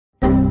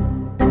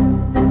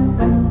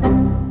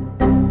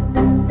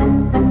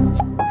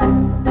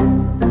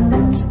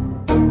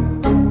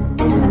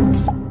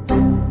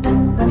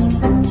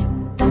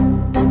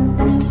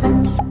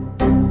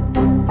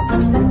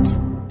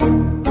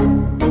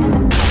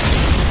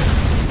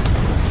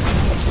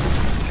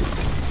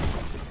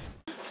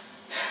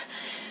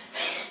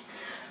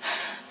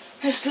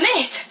Es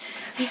lädt.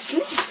 Es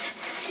lädt.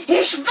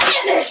 Ich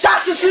will nicht,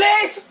 dass es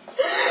lädt.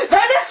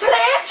 Wenn es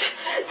lädt,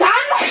 dann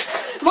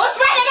muss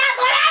meine das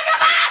so lange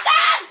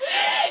warten.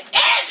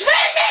 Ich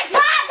will nicht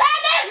warten.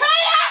 Ich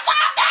will jetzt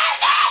auf den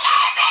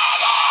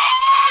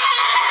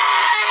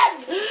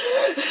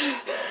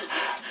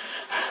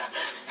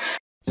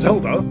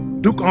Zelda,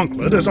 Duke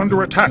Onklet is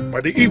under attack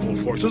by the evil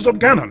forces of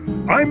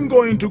Ganon. I'm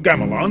going to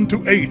Gamelon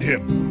to aid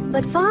him.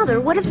 But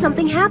Father, what if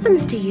something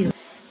happens to you?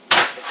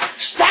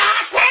 Starte!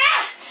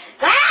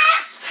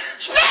 Das!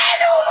 Spiel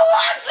du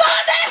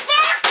Hurensohn des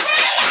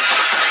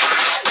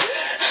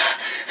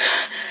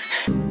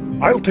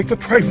I'll take the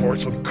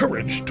Triforce of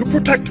Courage to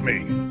protect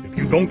me. If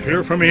you don't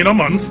hear from me in a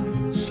month,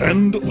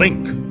 send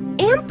Link.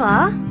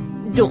 Impa?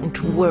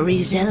 Don't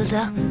worry,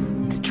 Zelda.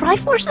 The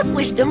Triforce of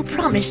Wisdom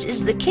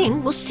promises the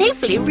king will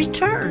safely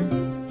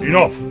return.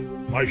 Enough.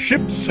 My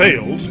ship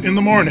sails in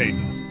the morning.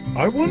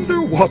 I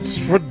wonder what's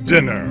for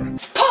dinner.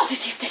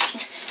 Positiv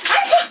denken.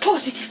 Einfach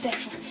positiv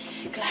denken.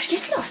 Gleich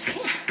geht's los.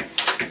 Hey.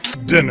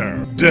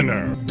 Dinner,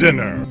 dinner,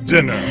 dinner,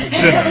 dinner,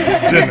 dinner,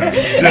 dinner,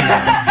 dinner,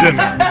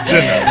 dinner,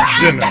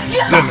 dinner,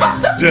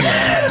 dinner, dinner,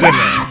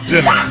 dinner,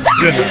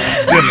 dinner,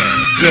 dinner,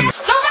 dinner.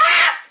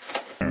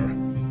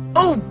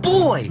 Oh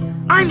boy!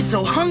 I'm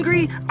so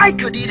hungry, I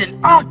could eat an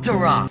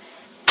Octorok!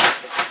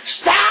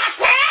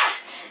 Starte!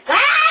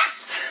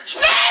 Das!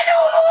 Spiel du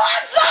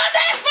Hurensohn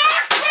des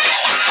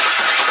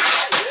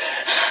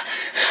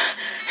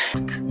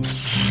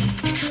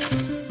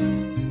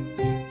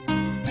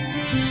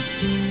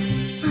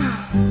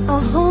A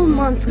whole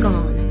month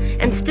gone,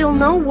 and still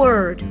no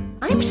word.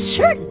 I'm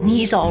certain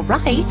he's all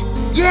right.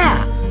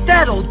 Yeah,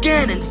 that old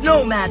Ganon's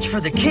no match for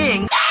the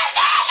king!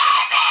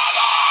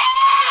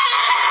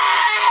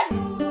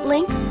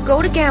 Link,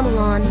 go to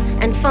Gamelon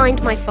and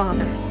find my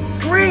father.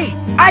 Great!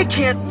 I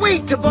can't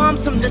wait to bomb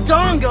some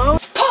Dodongo!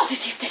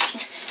 Positiv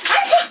denken.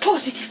 Einfach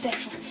positiv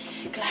denken.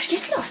 Gleich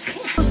geht's los. Hey.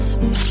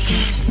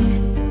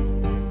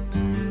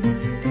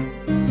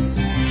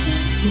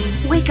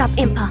 Wake up,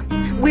 Impa.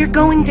 We're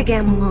going to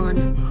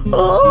Gamelon.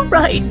 All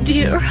right,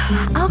 dear.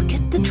 I'll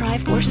get the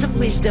Triforce of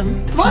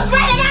Wisdom. Muss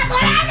meine das so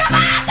lange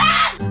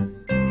warten?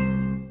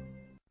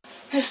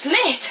 Es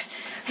lädt.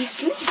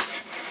 Es lädt.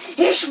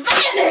 Ich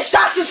will nicht,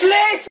 dass es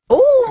lädt.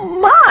 Oh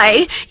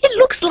my! It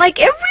looks like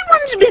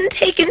everyone's been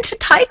taken to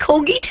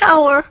Taikogi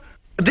Tower.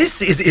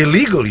 This is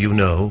illegal, you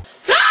know.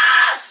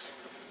 Was?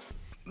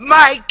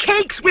 My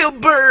cakes will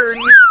burn!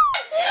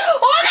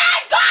 Oh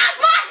mein Gott,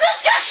 was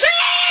ist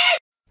geschehen?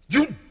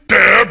 You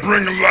dare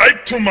bring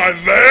light to my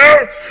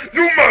lair?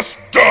 You must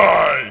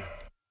die!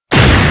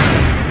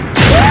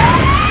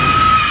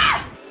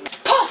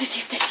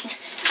 Positiv denken.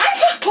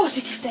 Einfach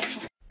positiv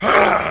denken.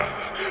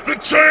 The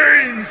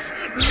chains!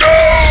 No!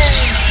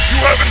 You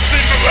haven't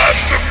seen the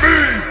last of me!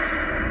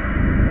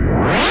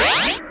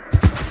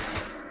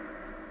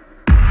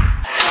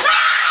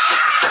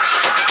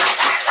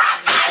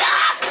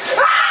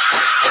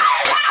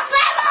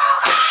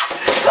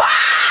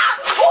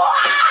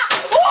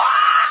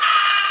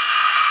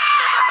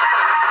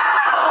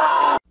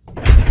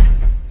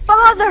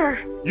 Father!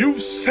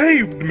 You've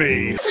saved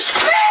me!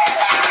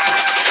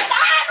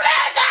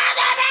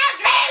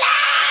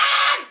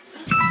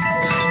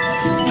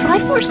 The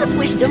Triforce of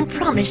Wisdom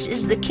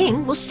promises the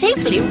king will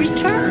safely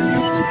return.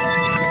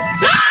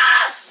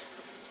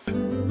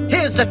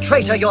 Here's the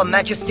traitor, your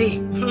majesty!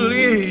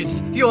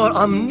 Please, your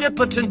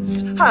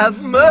omnipotence,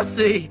 have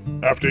mercy!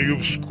 After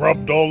you've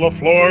scrubbed all the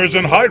floors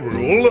in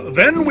Hyrule,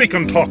 then we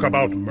can talk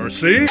about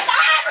mercy.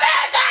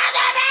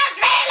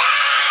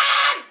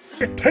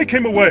 Take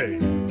him away.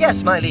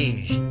 Yes, my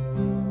liege.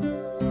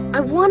 I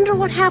wonder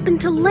what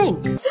happened to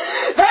Link.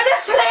 Wenn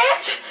es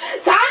lädt,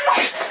 dann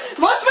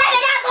muss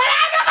meine das so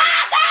lange warten.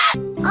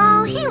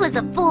 Oh, he was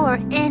a bore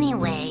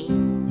anyway.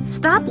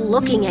 Stop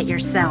looking at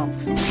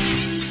yourself. Ich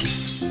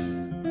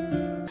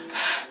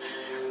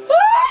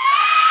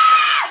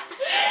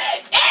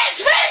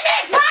will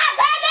nicht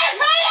warten, ich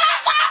will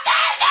jetzt auf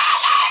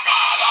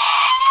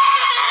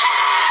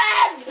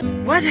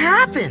den What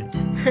happened?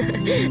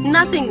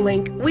 Nothing,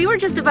 Link. We were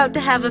just about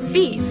to have a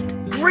feast.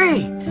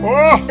 Great!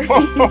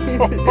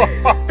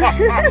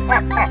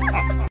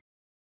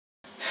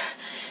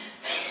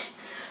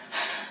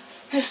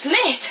 Es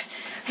lädt.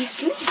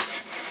 Es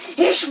lädt.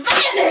 Ich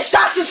will nicht,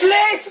 dass es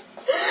lädt.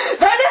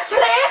 Wenn